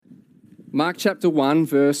Mark chapter 1,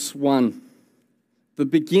 verse 1. The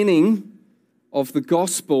beginning of the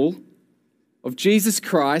gospel of Jesus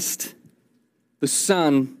Christ, the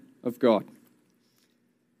Son of God.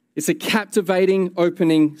 It's a captivating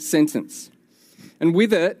opening sentence. And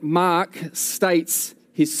with it, Mark states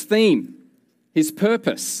his theme, his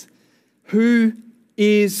purpose. Who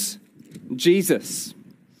is Jesus?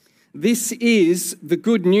 This is the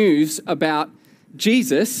good news about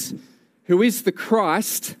Jesus, who is the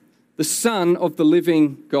Christ, the Son of the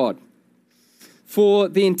living God. For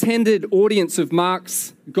the intended audience of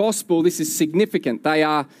Mark's gospel, this is significant. They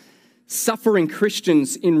are suffering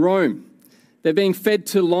Christians in Rome. They're being fed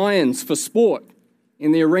to lions for sport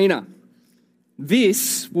in the arena.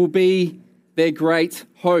 This will be their great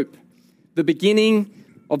hope, the beginning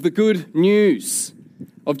of the good news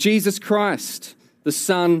of Jesus Christ, the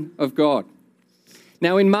Son of God.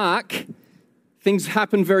 Now in Mark, things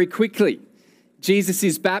happen very quickly. Jesus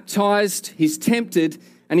is baptized, he's tempted,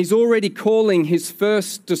 and he's already calling his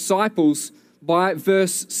first disciples by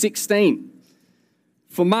verse 16.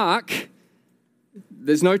 For Mark,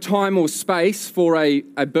 there's no time or space for a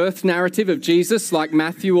birth narrative of Jesus like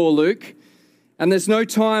Matthew or Luke. And there's no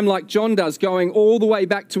time like John does going all the way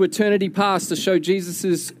back to eternity past to show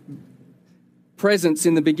Jesus' presence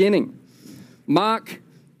in the beginning. Mark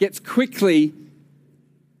gets quickly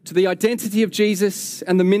to the identity of Jesus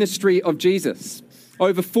and the ministry of Jesus.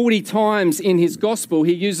 Over 40 times in his gospel,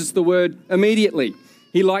 he uses the word immediately.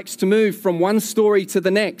 He likes to move from one story to the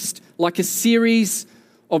next, like a series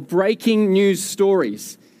of breaking news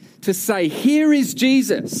stories, to say, here is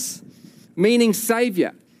Jesus, meaning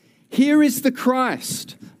Savior. Here is the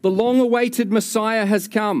Christ, the long-awaited Messiah has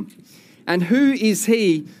come. And who is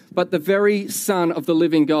he but the very Son of the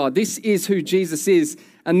living God? This is who Jesus is,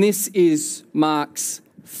 and this is Mark's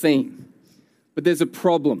theme. But there's a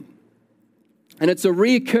problem. And it's a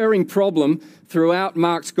reoccurring problem throughout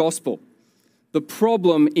Mark's gospel. The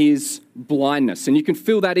problem is blindness. And you can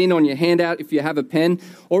fill that in on your handout if you have a pen.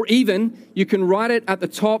 Or even you can write it at the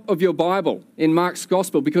top of your Bible in Mark's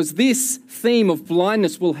gospel, because this theme of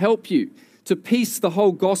blindness will help you to piece the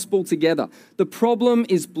whole gospel together. The problem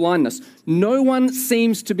is blindness. No one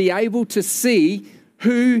seems to be able to see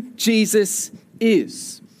who Jesus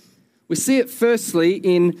is. We see it firstly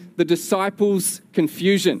in the disciples'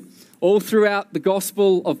 confusion. All throughout the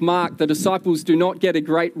Gospel of Mark, the disciples do not get a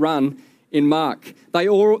great run in Mark. They're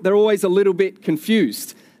always a little bit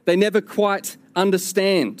confused. They never quite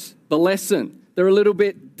understand the lesson. They're a little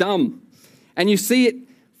bit dumb. And you see it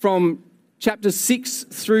from chapter 6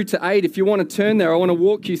 through to 8. If you want to turn there, I want to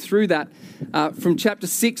walk you through that. From chapter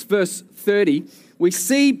 6, verse 30, we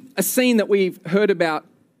see a scene that we've heard about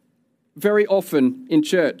very often in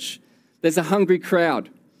church. There's a hungry crowd.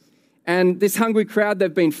 And this hungry crowd,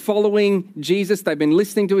 they've been following Jesus. They've been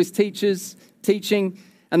listening to his teaching,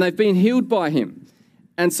 and they've been healed by him.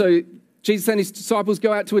 And so Jesus and his disciples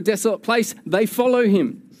go out to a desolate place. They follow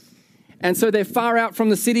him. And so they're far out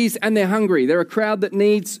from the cities and they're hungry. They're a crowd that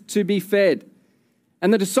needs to be fed.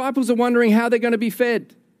 And the disciples are wondering how they're going to be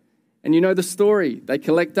fed. And you know the story. They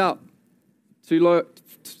collect up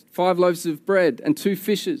 5 loaves of bread and 2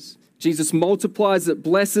 fishes. Jesus multiplies it,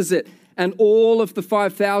 blesses it, and all of the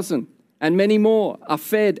 5,000 and many more are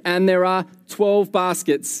fed, and there are 12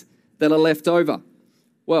 baskets that are left over.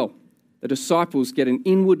 Well, the disciples get an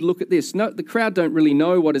inward look at this. No, the crowd don't really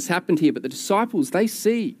know what has happened here, but the disciples, they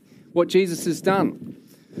see what Jesus has done.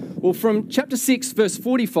 Well, from chapter 6, verse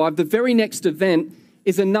 45, the very next event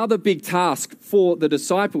is another big task for the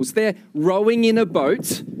disciples. They're rowing in a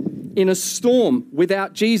boat in a storm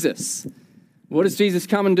without Jesus. What does Jesus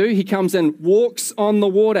come and do? He comes and walks on the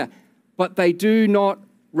water, but they do not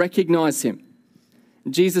recognize him.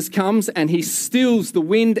 Jesus comes and he stills the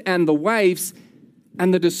wind and the waves,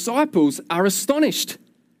 and the disciples are astonished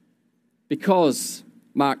because,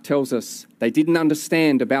 Mark tells us, they didn't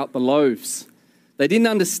understand about the loaves. They didn't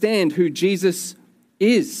understand who Jesus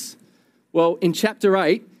is. Well, in chapter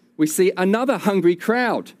 8, we see another hungry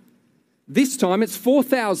crowd. This time it's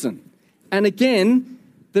 4,000. And again,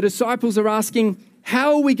 the disciples are asking,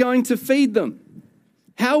 how are we going to feed them?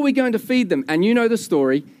 How are we going to feed them? And you know the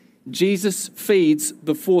story. Jesus feeds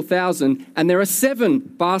the 4,000 and there are 7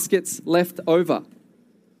 baskets left over.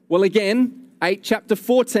 Well, again, chapter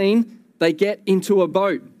 14, they get into a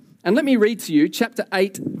boat. And let me read to you chapter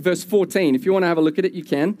 8, verse 14. If you want to have a look at it, you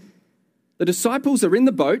can. The disciples are in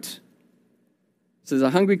the boat. So there's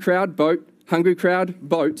a hungry crowd, boat, hungry crowd,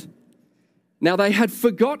 boat. Now they had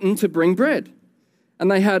forgotten to bring bread,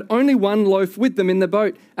 and they had only 1 loaf with them in the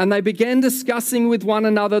boat, and they began discussing with one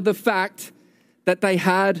another the fact that they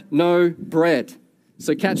had no bread.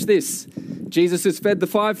 So catch this. Jesus has fed the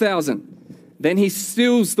 5,000. Then he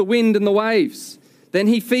stills the wind and the waves. Then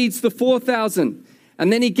he feeds the 4,000.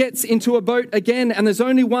 And then he gets into a boat again, and there's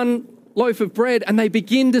only one loaf of bread, and they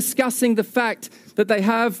begin discussing the fact that they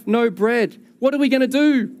have no bread. What are we going to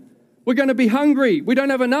do? We're going to be hungry. We don't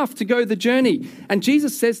have enough to go the journey. And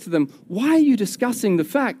Jesus says to them, why are you discussing the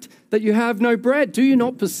fact that you have no bread? Do you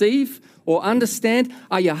not perceive or understand?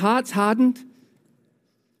 Are your hearts hardened?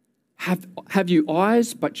 Have you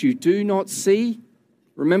eyes, but you do not see?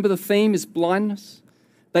 Remember, the theme is blindness.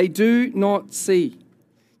 They do not see.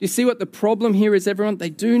 You see what the problem here is, everyone? They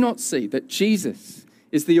do not see that Jesus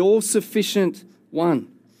is the all-sufficient one.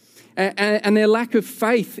 And their lack of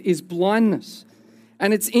faith is blindness.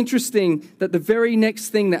 And it's interesting that the very next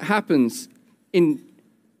thing that happens in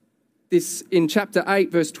chapter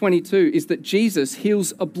 8, verse 22, is that Jesus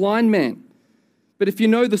heals a blind man. But if you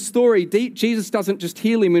know the story, Jesus doesn't just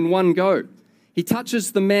heal him in one go. He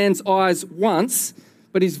touches the man's eyes once,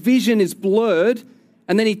 but his vision is blurred,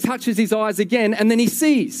 and then he touches his eyes again, and then he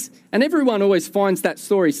sees. And everyone always finds that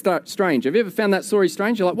story strange. Have you ever found that story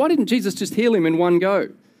strange? You're like, why didn't Jesus just heal him in one go?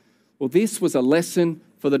 Well, this was a lesson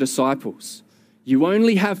for the disciples. You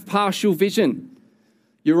only have partial vision.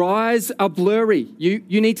 Your eyes are blurry. You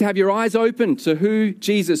need to have your eyes open to who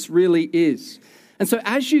Jesus really is. And so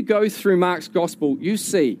as you go through Mark's gospel, you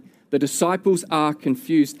see the disciples are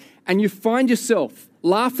confused, and you find yourself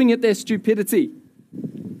laughing at their stupidity.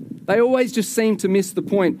 They always just seem to miss the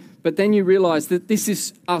point, but then you realize that this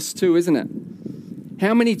is us too, isn't it?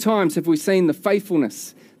 How many times have we seen the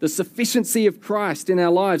faithfulness, the sufficiency of Christ in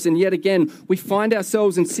our lives, and yet again, we find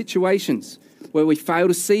ourselves in situations where we fail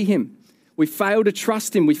to see him. We fail to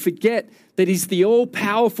trust him. We forget that he's the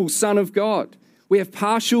all-powerful Son of God. We have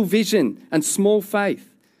partial vision and small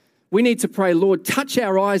faith. We need to pray, Lord, touch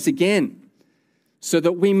our eyes again so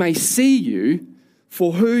that we may see you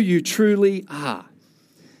for who you truly are.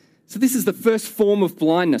 So this is the first form of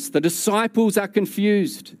blindness. The disciples are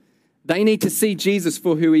confused. They need to see Jesus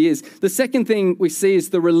for who he is. The second thing we see is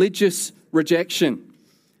the religious rejection.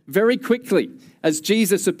 Very quickly, as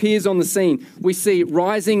Jesus appears on the scene, we see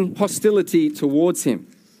rising hostility towards him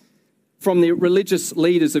from the religious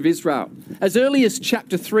leaders of Israel. As early as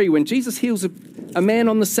chapter 3, when Jesus heals a man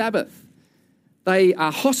on the Sabbath, they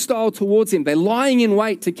are hostile towards him. They're lying in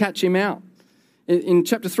wait to catch him out. In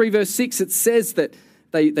chapter 3, verse 6, it says that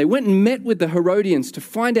they went and met with the Herodians to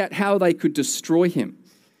find out how they could destroy him.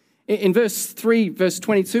 In verse 3, verse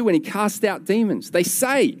 22, when he cast out demons, they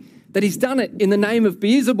say that he's done it in the name of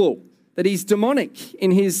Beelzebul, that he's demonic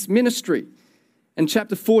in his ministry. In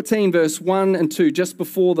chapter 14, verse 1 and 2, just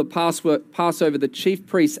before the Passover, the chief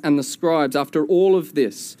priests and the scribes, after all of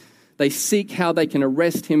this, they seek how they can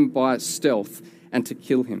arrest him by stealth and to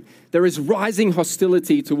kill him. There is rising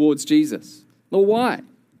hostility towards Jesus. Well, why?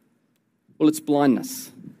 Well, it's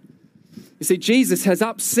blindness. You see, Jesus has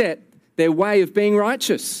upset their way of being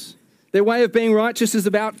righteous. Their way of being righteous is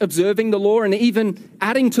about observing the law and even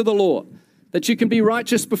adding to the law, that you can be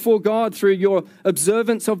righteous before God through your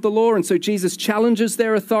observance of the law. And so Jesus challenges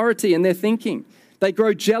their authority and their thinking. They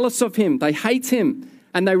grow jealous of him, they hate him,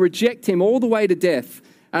 and they reject him all the way to death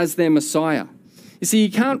as their Messiah. You see,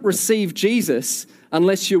 you can't receive Jesus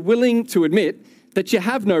unless you're willing to admit that you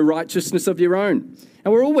have no righteousness of your own.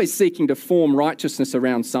 And we're always seeking to form righteousness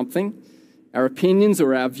around something, our opinions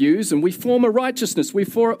or our views, and we form a righteousness, we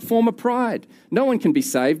form a pride. No one can be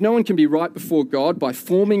saved, no one can be right before God by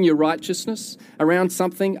forming your righteousness around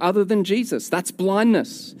something other than Jesus. That's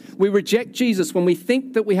blindness. We reject Jesus when we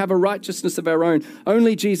think that we have a righteousness of our own.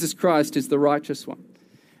 Only Jesus Christ is the righteous one.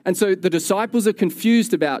 And so the disciples are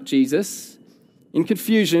confused about Jesus, in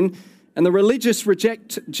confusion, and the religious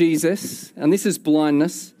reject Jesus, and this is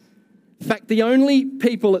blindness. In fact, the only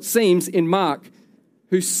people, it seems, in Mark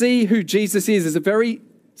who see who Jesus is a very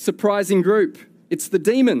surprising group. It's the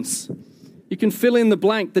demons. You can fill in the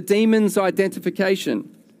blank, the demons'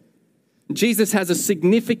 identification. Jesus has a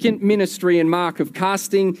significant ministry in Mark of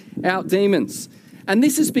casting out demons. And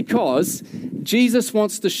this is because Jesus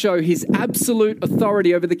wants to show his absolute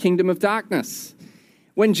authority over the kingdom of darkness.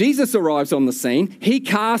 When Jesus arrives on the scene, he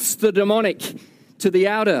casts the demonic to the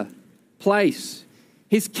outer place.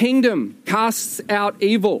 His kingdom casts out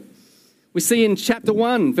evil. We see in chapter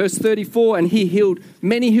 1, verse 34, and he healed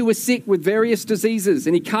many who were sick with various diseases,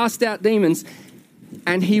 and he cast out demons,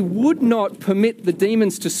 and he would not permit the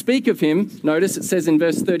demons to speak of him. Notice it says in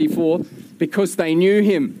verse 34, because they knew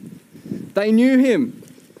him. They knew him.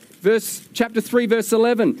 Chapter 3, verse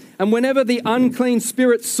 11, and whenever the unclean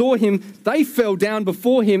spirits saw him, they fell down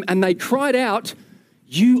before him, and they cried out,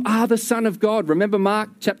 You are the Son of God. Remember Mark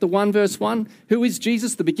chapter 1, verse 1? Who is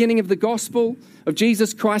Jesus? The beginning of the gospel of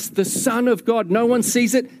Jesus Christ, the Son of God. No one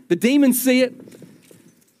sees it. The demons see it.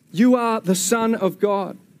 You are the Son of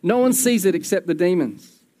God. No one sees it except the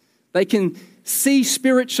demons. They can see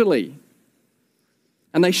spiritually,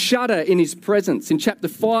 and they shudder in his presence. In chapter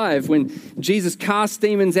 5, when Jesus casts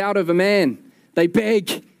demons out of a man, they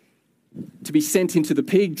beg to be sent into the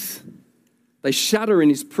pigs. They shudder in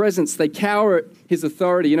his presence. They cower at his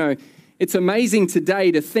authority. You know, it's amazing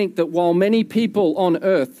today to think that while many people on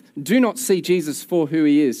earth do not see Jesus for who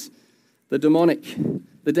he is, the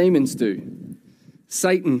demons do.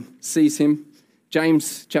 Satan sees him.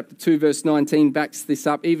 James chapter 2, verse 19 backs this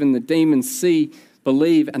up. Even the demons see,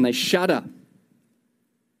 believe, and they shudder.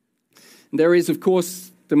 There is, of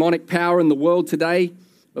course, demonic power in the world today,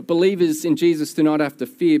 but believers in Jesus do not have to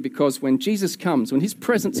fear, because when Jesus comes, when his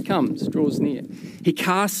presence comes, draws near, he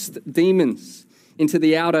casts demons into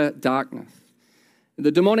the outer darkness. The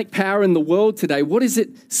demonic power in the world today, what is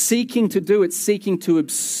it seeking to do? It's seeking to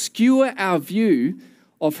obscure our view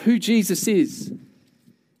of who Jesus is.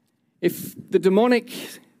 If the demonic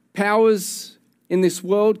powers in this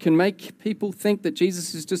world can make people think that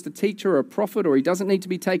Jesus is just a teacher or a prophet, or he doesn't need to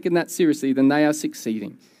be taken that seriously, then they are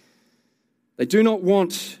succeeding. They do not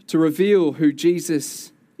want to reveal who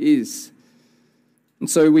Jesus is. And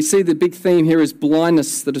so we see the big theme here is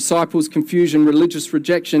blindness, the disciples' confusion, religious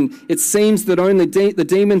rejection. It seems that only the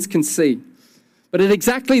demons can see. But at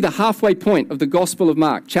exactly the halfway point of the Gospel of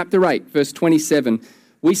Mark, chapter 8, verse 27,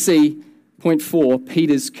 we see, point 4,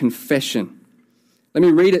 Peter's confession. Let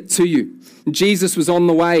me read it to you. Jesus was on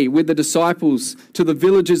the way with the disciples to the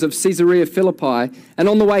villages of Caesarea Philippi, and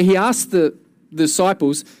on the way he asked the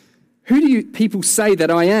disciples, "Who do you people say that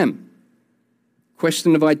I am?"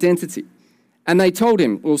 Question of identity. And they told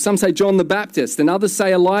him, well, some say John the Baptist, and others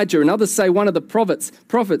say Elijah, and others say one of the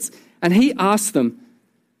prophets. And he asked them,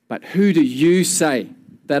 "But who do you say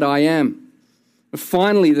that I am?"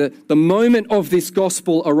 Finally, the moment of this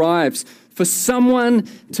gospel arrives for someone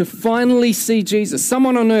to finally see Jesus,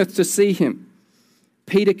 someone on earth to see him.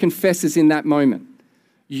 Peter confesses in that moment,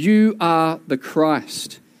 "You are the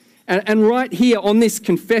Christ." And right here on this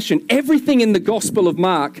confession, everything in the Gospel of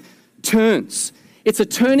Mark turns. It's a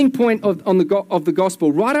turning point of the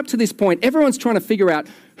gospel. Right up to this point, everyone's trying to figure out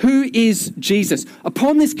who is Jesus.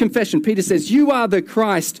 Upon this confession, Peter says, "You are the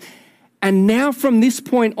Christ." And now from this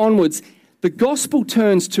point onwards, the gospel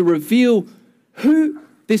turns to reveal who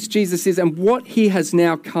this Jesus is and what he has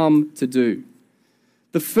now come to do.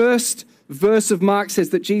 The first verse of Mark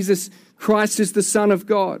says that Jesus Christ is the Son of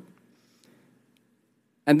God.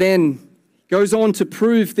 And then goes on to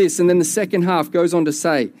prove this, and then the second half goes on to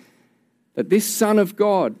say that this Son of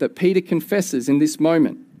God that Peter confesses in this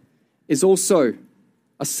moment is also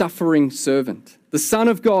a suffering servant. The Son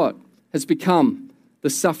of God has become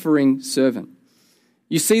the suffering servant.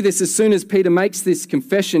 You see this as soon as Peter makes this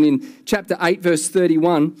confession in chapter 8, verse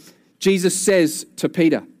 31. Jesus says to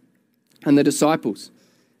Peter and the disciples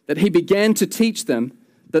that he began to teach them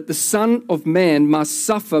that the Son of Man must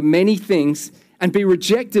suffer many things and be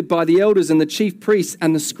rejected by the elders and the chief priests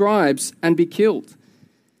and the scribes and be killed.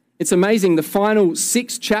 It's amazing. The final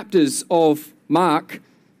 6 chapters of Mark,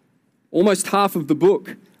 almost half of the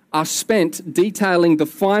book, are spent detailing the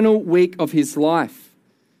final week of his life.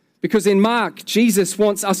 Because in Mark, Jesus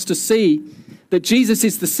wants us to see that Jesus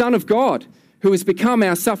is the Son of God who has become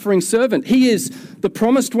our suffering servant. He is the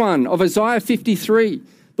promised one of Isaiah 53,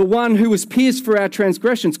 the one who was pierced for our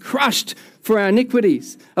transgressions, crushed for our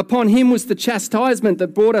iniquities. Upon him was the chastisement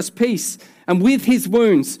that brought us peace, and with his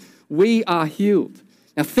wounds we are healed.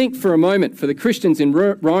 Now think for a moment for the Christians in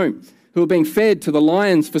Rome who are being fed to the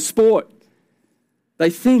lions for sport. They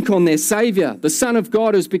think on their Saviour, the Son of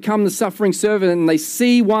God who's become the suffering servant, and they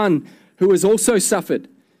see one who has also suffered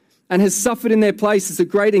and has suffered in their place as a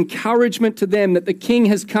great encouragement to them that the King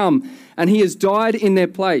has come and he has died in their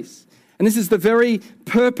place. And this is the very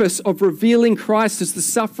purpose of revealing Christ as the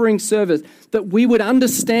suffering servant, that we would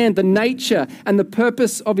understand the nature and the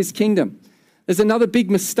purpose of his kingdom. There's another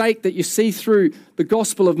big mistake that you see through the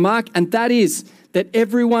Gospel of Mark, and that is that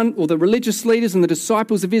everyone, or the religious leaders and the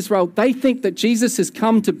disciples of Israel, they think that Jesus has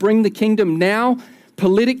come to bring the kingdom now,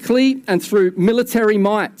 politically and through military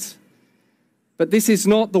might. But this is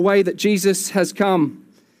not the way that Jesus has come.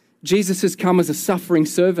 Jesus has come as a suffering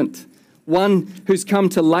servant, one who's come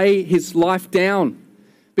to lay his life down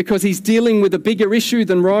because he's dealing with a bigger issue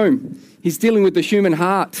than Rome. He's dealing with the human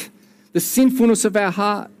heart, the sinfulness of our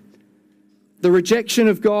heart, the rejection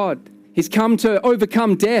of God. He's come to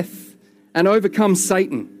overcome death and overcome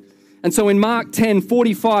Satan. And so in Mark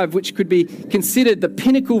 10:45, which could be considered the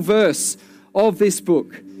pinnacle verse of this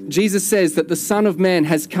book, Jesus says that the Son of Man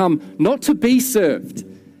has come not to be served,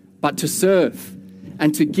 but to serve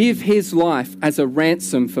and to give his life as a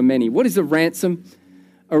ransom for many. What is a ransom?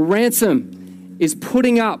 A ransom is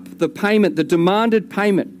putting up the payment, the demanded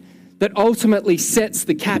payment that ultimately sets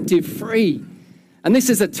the captive free. And this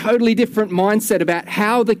is a totally different mindset about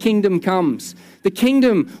how the kingdom comes. The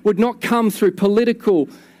kingdom would not come through political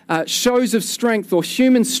shows of strength or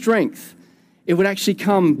human strength. It would actually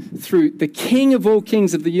come through the King of all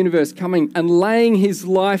kings of the universe coming and laying his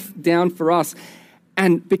life down for us.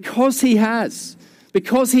 And because he has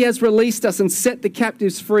released us and set the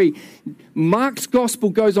captives free, Mark's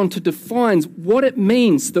gospel goes on to define what it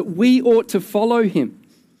means that we ought to follow him.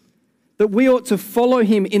 That we ought to follow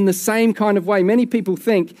him in the same kind of way. Many people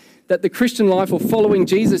think that the Christian life or following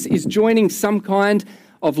Jesus is joining some kind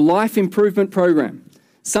of life improvement program,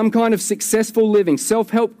 some kind of successful living,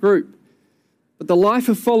 self-help group. But the life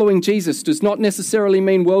of following Jesus does not necessarily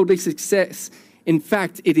mean worldly success. In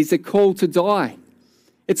fact, it is a call to die.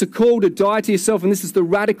 It's a call to die to yourself, and this is the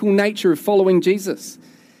radical nature of following Jesus.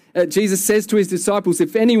 Jesus says to his disciples,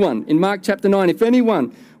 if anyone, in Mark chapter 9, if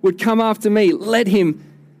anyone would come after me, let him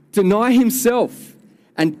deny himself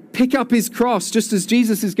and pick up his cross, just as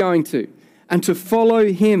Jesus is going to, and to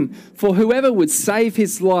follow him. For whoever would save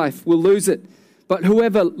his life will lose it, but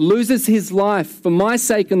whoever loses his life for my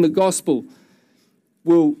sake and the gospel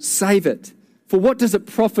will save it. For what does it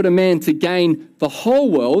profit a man to gain the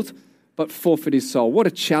whole world but forfeit his soul? What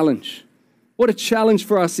a challenge. What a challenge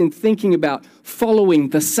for us in thinking about following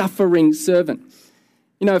the suffering servant.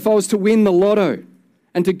 You know, if I was to win the lotto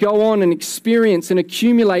and to go on and experience and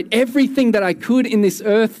accumulate everything that I could in this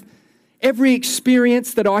earth, every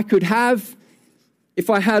experience that I could have, if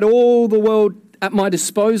I had all the world at my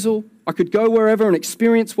disposal, I could go wherever and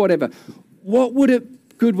experience whatever. What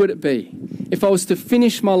good would it be if I was to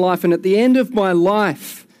finish my life and at the end of my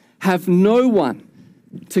life have no one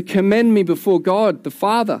to commend me before God the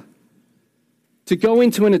Father, to go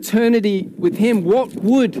into an eternity with him? What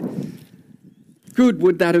good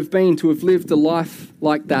would that have been to have lived a life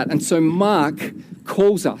like that? And so Mark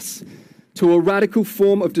calls us to a radical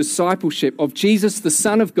form of discipleship of Jesus, the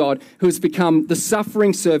Son of God, who has become the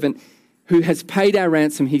suffering servant, who has paid our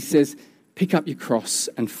ransom. He says, pick up your cross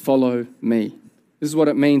and follow me. This is what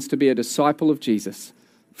it means to be a disciple of Jesus.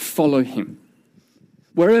 Follow him.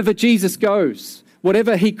 Wherever Jesus goes,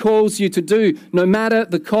 whatever he calls you to do, no matter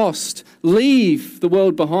the cost, leave the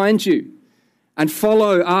world behind you and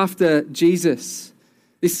follow after Jesus.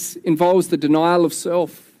 This involves the denial of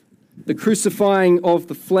self, the crucifying of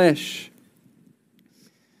the flesh.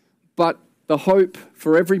 But the hope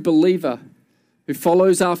for every believer who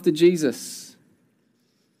follows after Jesus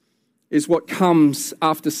is what comes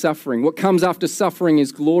after suffering. What comes after suffering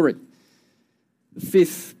is glory. The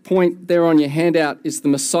fifth point there on your handout is the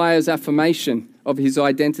Messiah's affirmation of his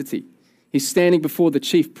identity. He's standing before the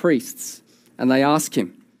chief priests and they ask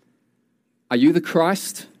him, are you the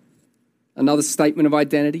Christ? Another statement of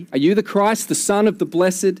identity. Are you the Christ, the Son of the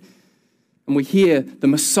Blessed? And we hear the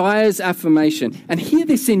Messiah's affirmation. And hear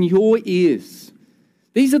this in your ears.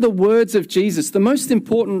 These are the words of Jesus, the most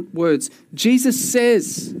important words. Jesus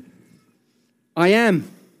says, I am,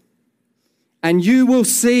 and you will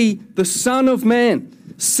see the Son of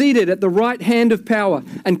Man seated at the right hand of power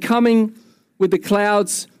and coming with the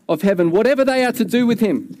clouds of heaven. Whatever they are to do with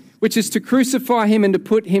him, which is to crucify him and to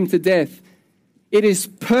put him to death, it is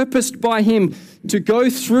purposed by him to go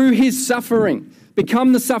through his suffering,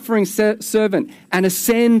 become the suffering servant, and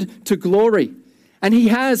ascend to glory. And he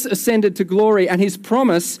has ascended to glory, and his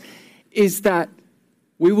promise is that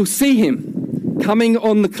we will see him coming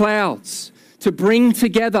on the clouds to bring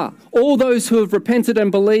together all those who have repented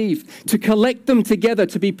and believed, to collect them together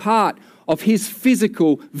to be part of his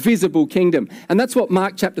physical, visible kingdom. And that's what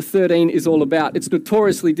Mark chapter 13 is all about. It's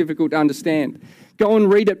notoriously difficult to understand. Go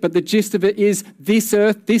and read it, but the gist of it is this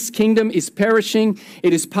earth, this kingdom is perishing.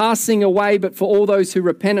 It is passing away, but for all those who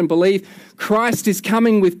repent and believe, Christ is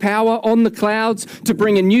coming with power on the clouds to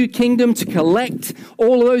bring a new kingdom, to collect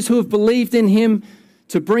all those who have believed in him,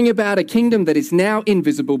 to bring about a kingdom that is now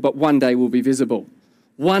invisible, but one day will be visible.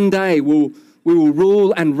 One day we will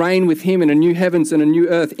rule and reign with him in a new heavens and a new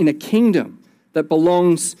earth, in a kingdom that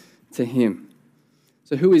belongs to him.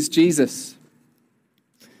 So who is Jesus?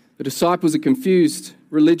 The disciples are confused.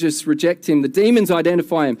 Religious reject him. The demons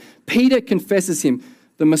identify him. Peter confesses him.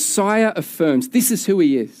 The Messiah affirms this is who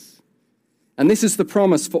he is. And this is the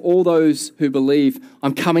promise for all those who believe.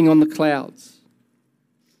 I'm coming on the clouds.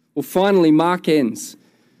 Well, finally, Mark ends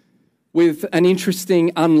with an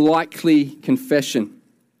interesting, unlikely confession.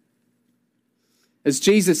 As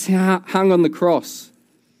Jesus hung on the cross,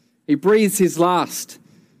 He breathes his last.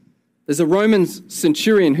 There's a Roman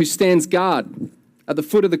centurion who stands guard at the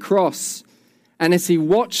foot of the cross. And as he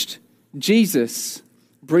watched Jesus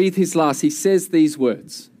breathe his last, he says these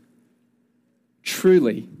words,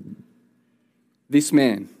 "Truly, this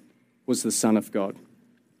man was the Son of God."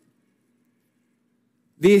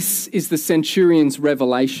 This is the centurion's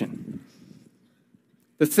revelation.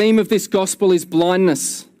 The theme of this gospel is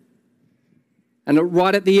blindness. And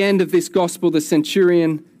right at the end of this gospel, the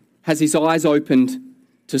centurion has his eyes opened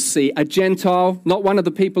to see a Gentile, not one of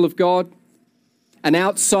the people of God, an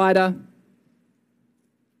outsider,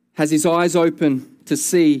 has his eyes open to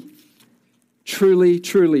see, truly,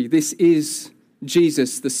 truly, this is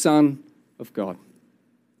Jesus, the Son of God.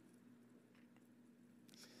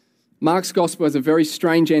 Mark's gospel has a very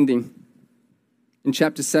strange ending in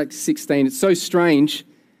chapter 16. It's so strange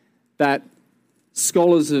that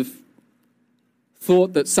scholars have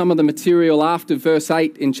thought that some of the material after verse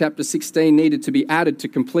 8 in chapter 16 needed to be added to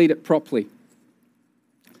complete it properly.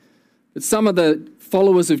 But some of the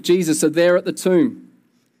followers of Jesus are there at the tomb,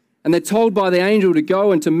 and they're told by the angel to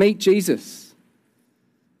go and to meet Jesus,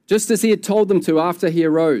 just as he had told them to after he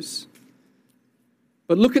arose.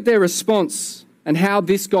 But look at their response and how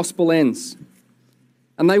this gospel ends.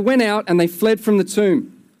 "And they went out and they fled from the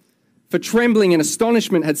tomb, for trembling and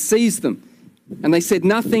astonishment had seized them. And they said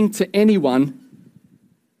nothing to anyone,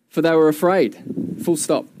 for they were afraid." Full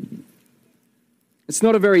stop. It's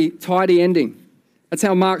not a very tidy ending. That's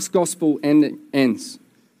how Mark's gospel ends.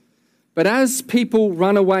 But as people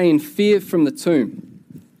run away in fear from the tomb,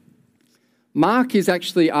 Mark is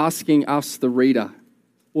actually asking us, the reader,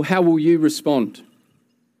 well, how will you respond?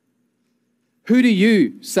 Who do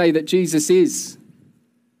you say that Jesus is?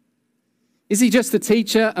 Is he just a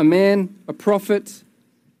teacher, a man, a prophet,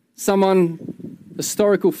 someone,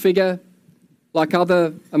 historical figure, like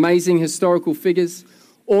other amazing historical figures?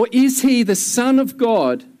 Or is he the Son of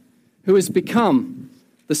God who has become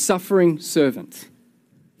the suffering servant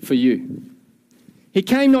for you? He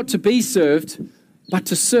came not to be served, but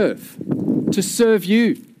to serve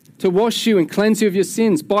you, to wash you and cleanse you of your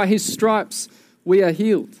sins. By his stripes we are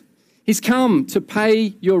healed. He's come to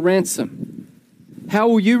pay your ransom. How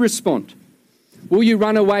will you respond? Will you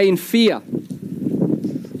run away in fear?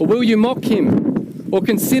 Or will you mock him? Or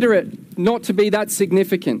consider it not to be that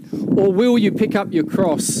significant? Or will you pick up your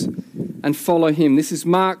cross and follow him? This is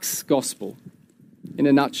Mark's gospel in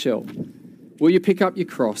a nutshell. Will you pick up your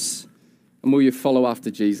cross and will you follow after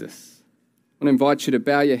Jesus? I want to invite you to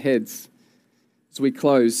bow your heads as we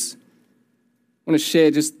close. I want to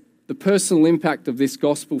share just the personal impact of this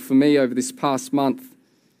gospel for me over this past month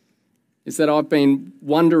is that I've been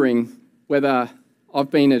wondering whether I've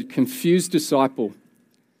been a confused disciple,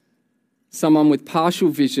 someone with partial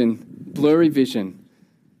vision, blurry vision,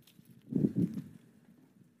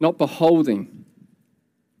 not beholding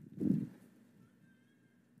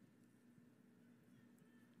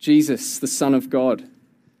Jesus, the Son of God,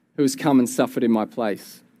 who has come and suffered in my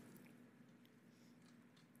place.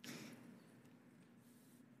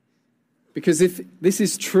 Because if this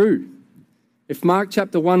is true, if Mark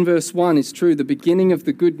chapter 1 verse 1 is true, the beginning of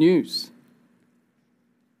the good news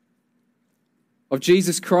of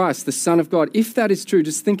Jesus Christ, the Son of God, if that is true,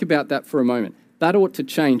 just think about that for a moment. That ought to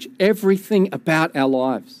change everything about our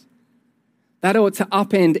lives. That ought to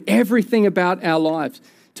upend everything about our lives,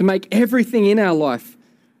 to make everything in our life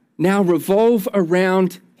now revolve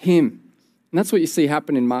around him. And that's what you see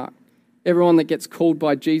happen in Mark. Everyone that gets called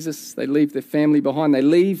by Jesus, they leave their family behind. They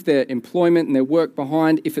leave their employment and their work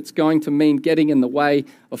behind if it's going to mean getting in the way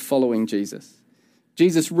of following Jesus.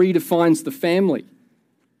 Jesus redefines the family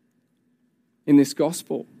in this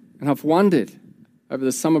gospel. And I've wondered over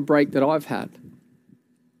the summer break that I've had,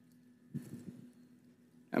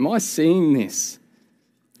 am I seeing this?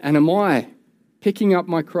 And am I picking up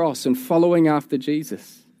my cross and following after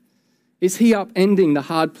Jesus? Is he upending the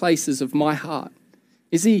hard places of my heart?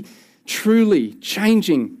 Is he truly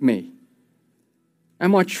changing me?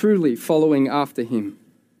 Am I truly following after him?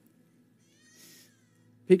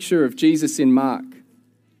 Picture of Jesus in Mark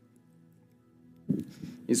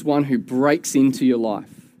is one who breaks into your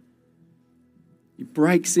life. He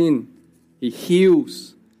breaks in, he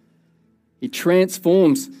heals, he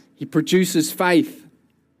transforms, he produces faith.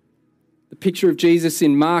 The picture of Jesus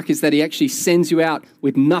in Mark is that he actually sends you out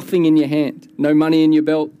with nothing in your hand, no money in your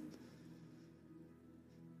belt.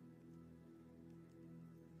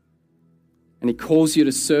 And he calls you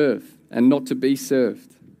to serve and not to be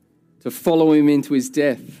served, to follow him into his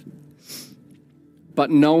death, but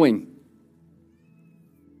knowing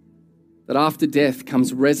that after death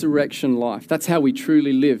comes resurrection life. That's how we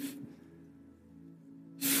truly live.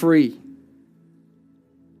 Free.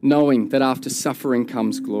 knowing that after suffering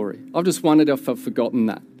comes glory. I've just wondered if I've forgotten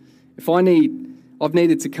that. I've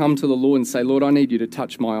needed to come to the Lord and say, Lord, I need you to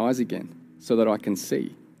touch my eyes again so that I can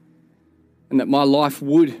see. And that my life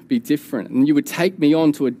would be different. And you would take me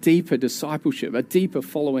on to a deeper discipleship, a deeper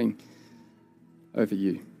following over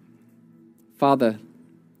you. Father,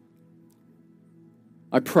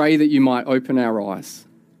 I pray that you might open our eyes,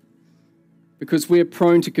 because we are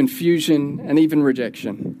prone to confusion and even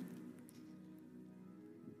rejection.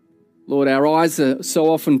 Lord, our eyes are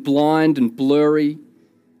so often blind and blurry,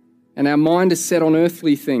 and our mind is set on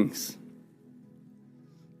earthly things.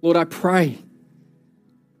 Lord, I pray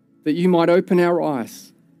that you might open our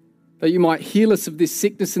eyes, that you might heal us of this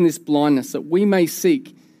sickness and this blindness, that we may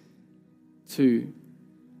seek to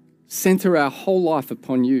center our whole life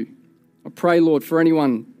upon you. I pray, Lord, for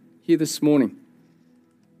anyone here this morning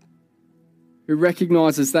who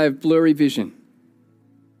recognizes they have blurry vision,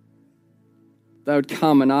 they would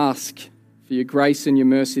come and ask for your grace and your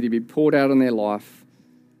mercy to be poured out on their life,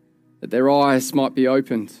 that their eyes might be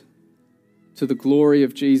opened to the glory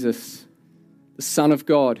of Jesus, the Son of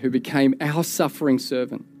God, who became our suffering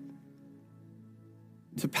servant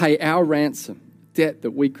to pay our ransom, debt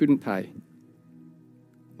that we couldn't pay.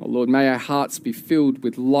 Oh Lord, may our hearts be filled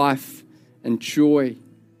with life and joy,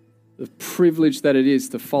 the privilege that it is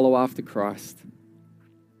to follow after Christ.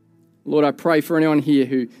 Lord, I pray for anyone here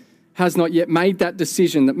who has not yet made that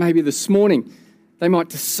decision, that maybe this morning they might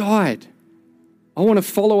decide, I want to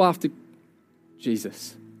follow after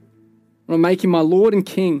Jesus. I want to make him my Lord and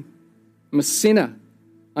King. I'm a sinner.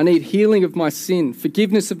 I need healing of my sin,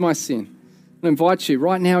 forgiveness of my sin. I invite you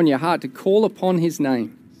right now in your heart to call upon his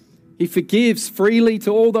name. He forgives freely to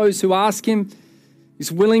all those who ask him.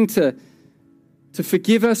 He's willing to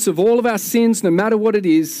forgive us of all of our sins, no matter what it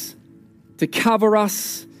is, to cover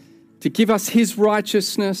us, to give us his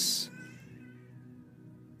righteousness,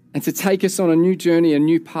 and to take us on a new journey, a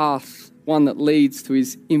new path, one that leads to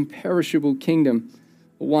his imperishable kingdom,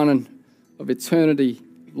 one of eternity,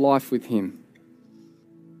 life with him.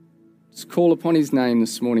 Just call upon his name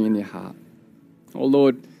this morning in your heart. Oh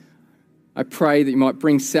Lord, I pray that you might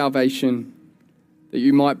bring salvation, that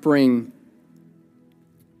you might bring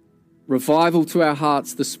revival to our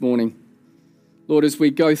hearts this morning. Lord, as we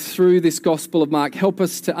go through this Gospel of Mark, help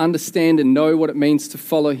us to understand and know what it means to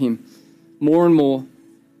follow him more and more,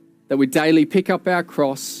 that we daily pick up our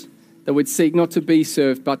cross, that we'd seek not to be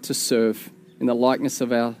served, but to serve in the likeness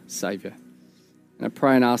of our Saviour. And I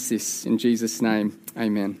pray and ask this in Jesus' name.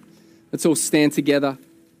 Amen. Let's all stand together.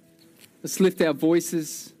 Let's lift our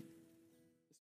voices.